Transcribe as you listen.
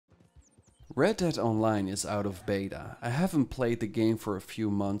Red Dead Online is out of beta. I haven't played the game for a few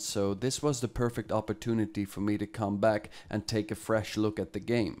months, so this was the perfect opportunity for me to come back and take a fresh look at the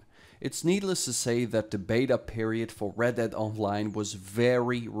game. It's needless to say that the beta period for Red Dead Online was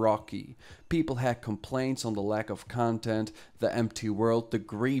very rocky. People had complaints on the lack of content, the empty world, the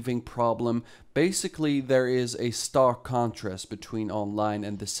grieving problem. Basically, there is a stark contrast between online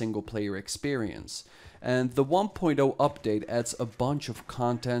and the single player experience. And the 1.0 update adds a bunch of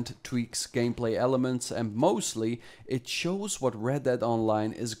content, tweaks gameplay elements, and mostly it shows what Red Dead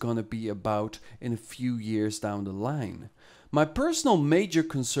Online is gonna be about in a few years down the line. My personal major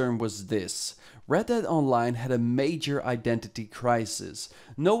concern was this. Red Dead Online had a major identity crisis.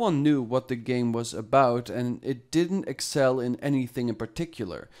 No one knew what the game was about and it didn't excel in anything in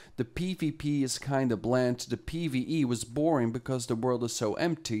particular. The PvP is kinda bland, the PvE was boring because the world is so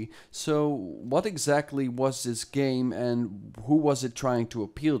empty. So what exactly was this game and who was it trying to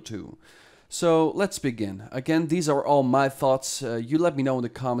appeal to? So let's begin. Again, these are all my thoughts. You let me know in the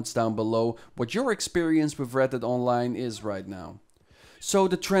comments down below what your experience with Red Dead Online is right now. So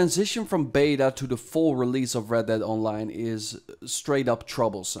the transition from beta to the full release of Red Dead Online is straight up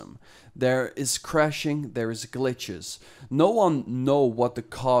troublesome. There is crashing, there is glitches. No one knows what the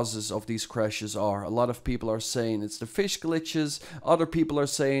causes of these crashes are. A lot of people are saying it's the fish glitches, other people are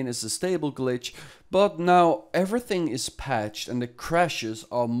saying it's the stable glitch. But now everything is patched and the crashes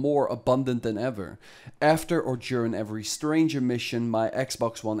are more abundant than ever. After or during every stranger mission, my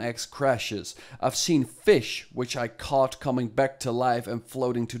Xbox One X crashes. I've seen fish, which I caught, coming back to life and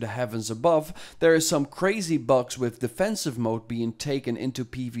floating to the heavens above. There is some crazy bugs with defensive mode being taken into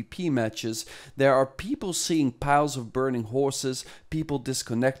PvP matches. There are people seeing piles of burning horses, people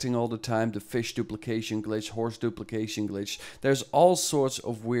disconnecting all the time, the fish duplication glitch, horse duplication glitch. There's all sorts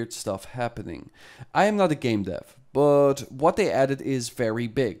of weird stuff happening. I am not a game dev, but what they added is very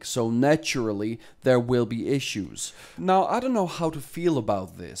big, so naturally there will be issues. Now, I don't know how to feel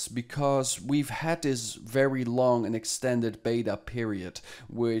about this, because we've had this very long and extended beta period,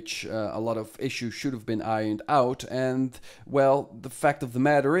 which a lot of issues should have been ironed out, and well, the fact of the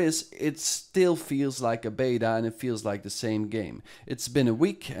matter is, it still feels like a beta and it feels like the same game. It's been a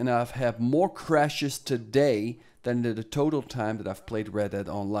week and I've had more crashes today than the total time that I've played Red Dead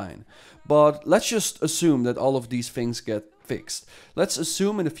Online. But let's just assume that all of these things get fixed. Let's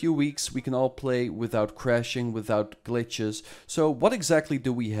assume in a few weeks we can all play without crashing, without glitches. So what exactly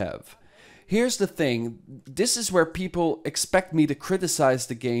do we have? Here's the thing, this is where people expect me to criticize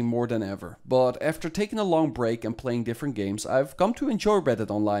the game more than ever, but after taking a long break and playing different games, I've come to enjoy Red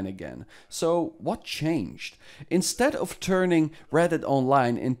Dead Online again. So what changed? Instead of turning Red Dead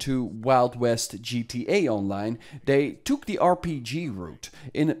Online into Wild West GTA Online, they took the RPG route.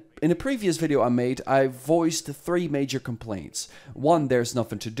 In a previous video I made, I voiced 3 major complaints. 1, there's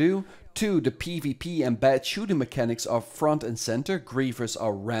nothing to do. 2, the PvP and bad shooting mechanics are front and center, grievers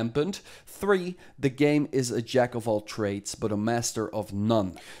are rampant. 3, the game is a jack of all trades, but a master of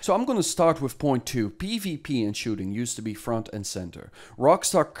none. So I'm gonna start with point 2, PvP and shooting used to be front and center.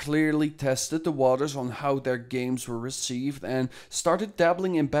 Rockstar clearly tested the waters on how their games were received and started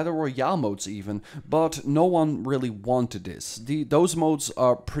dabbling in battle royale modes even, but no one really wanted this. Those modes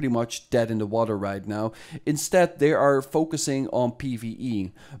are pretty much dead in the water right now. Instead, they are focusing on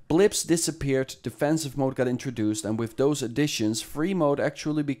PvE. Blips disappeared, defensive mode got introduced, and with those additions, free mode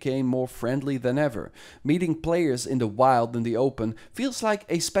actually became more friendly than ever. Meeting players in the wild and the open feels like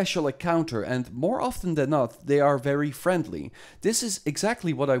a special encounter, and more often than not, they are very friendly. This is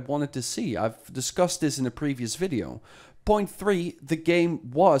exactly what I wanted to see. I've discussed this in a previous video. Point 3, the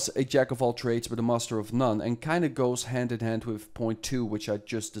game was a jack of all trades but a master of none, and kinda goes hand in hand with point 2, which I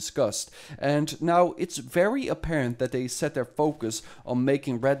just discussed. And now it's very apparent that they set their focus on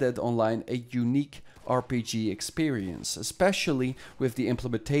making Red Dead Online a unique RPG experience, especially with the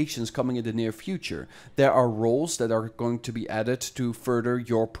implementations coming in the near future. There are roles that are going to be added to further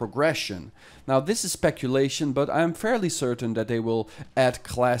your progression. Now this is speculation, but I'm fairly certain that they will add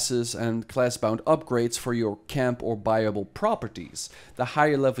classes and class-bound upgrades for your camp or buyable properties. The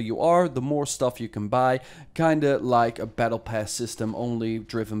higher level you are, the more stuff you can buy, kinda like a battle pass system, only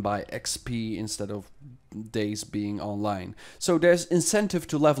driven by XP instead of days being online. So there's incentive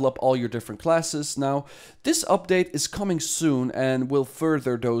to level up all your different classes. Now, this update is coming soon and will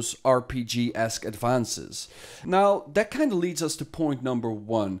further those RPG-esque advances. Now, that kind of leads us to point number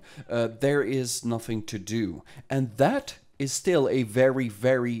 1. There is nothing to do. And that is still a very,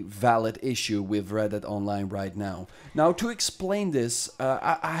 very valid issue with Red Dead Online right now. Now, to explain this,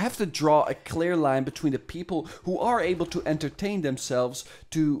 I have to draw a clear line between the people who are able to entertain themselves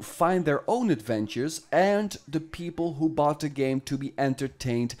to find their own adventures and the people who bought the game to be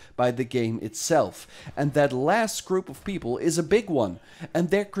entertained by the game itself. And that last group of people is a big one, and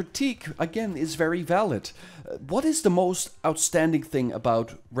their critique, again, is very valid. What is the most outstanding thing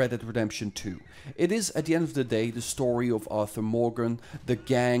about Red Dead Redemption 2? It is, at the end of the day, the story of Arthur Morgan, the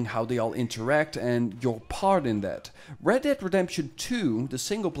gang, how they all interact, and your part in that. Red Dead Redemption 2, the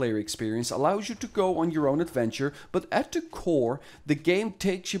single-player experience, allows you to go on your own adventure, but at the core, the game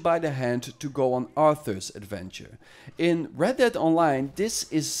takes you by the hand to go on Arthur's adventure. In Red Dead Online,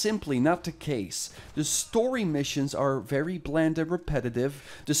 this is simply not the case. The story missions are very bland and repetitive,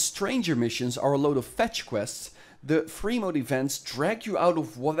 the stranger missions are a load of fetch quests, the free mode events drag you out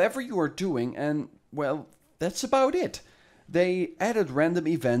of whatever you are doing, and, well, that's about it. They added random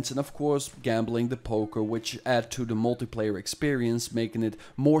events and of course gambling, the poker, which add to the multiplayer experience, making it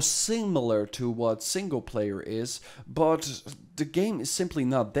more similar to what single player is, but the game is simply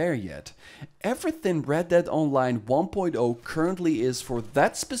not there yet. Everything Red Dead Online 1.0 currently is for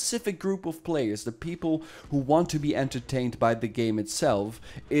that specific group of players, the people who want to be entertained by the game itself,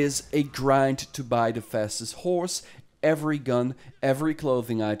 is a grind to buy the fastest horse, every gun, every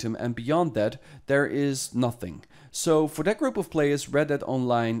clothing item, and beyond that there is nothing. So for that group of players, Red Dead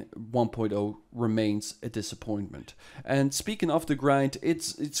Online 1.0 remains a disappointment. And speaking of the grind,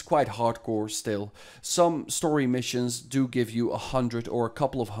 it's quite hardcore still. Some story missions do give you $100 or a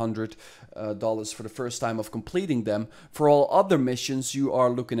couple of $100 for the first time of completing them. For all other missions, you are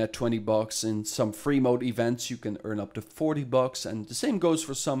looking at $20. In some free mode events, you can earn up to $40, and the same goes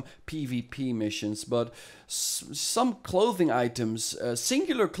for some PvP missions. But some clothing items,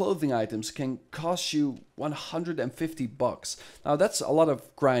 singular clothing items, can cost you $150. Now that's a lot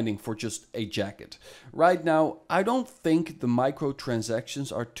of grinding for just a jacket. Right now, I don't think the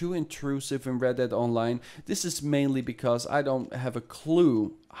microtransactions are too intrusive in Red Dead Online. This is mainly because I don't have a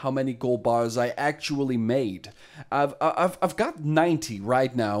clue how many gold bars I actually made. I've got 90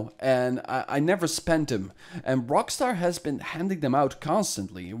 right now, and I never spent them. And Rockstar has been handing them out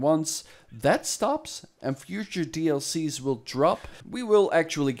constantly. Once that stops and future DLCs will drop, we will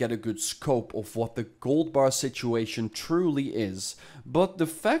actually get a good scope of what the gold bar situation truly is. But the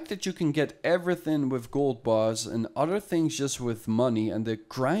fact that you can get everything with gold bars and other things just with money, and the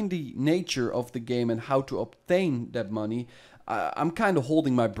grindy nature of the game and how to obtain that money, I'm kind of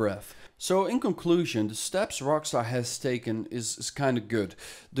holding my breath. So in conclusion, the steps Rockstar has taken is kind of good.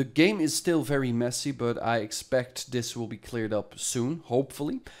 The game is still very messy, but I expect this will be cleared up soon,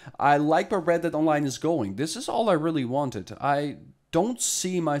 hopefully. I like where Red Dead Online is going. This is all I really wanted. I don't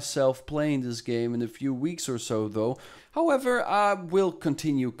see myself playing this game in a few weeks or so though. However, I will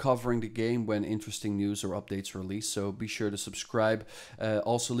continue covering the game when interesting news or updates release, so be sure to subscribe.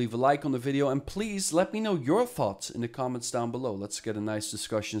 Also leave a like on the video, and please let me know your thoughts in the comments down below. Let's get a nice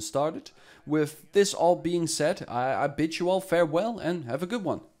discussion started. With this all being said, I bid you all farewell and have a good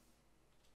one.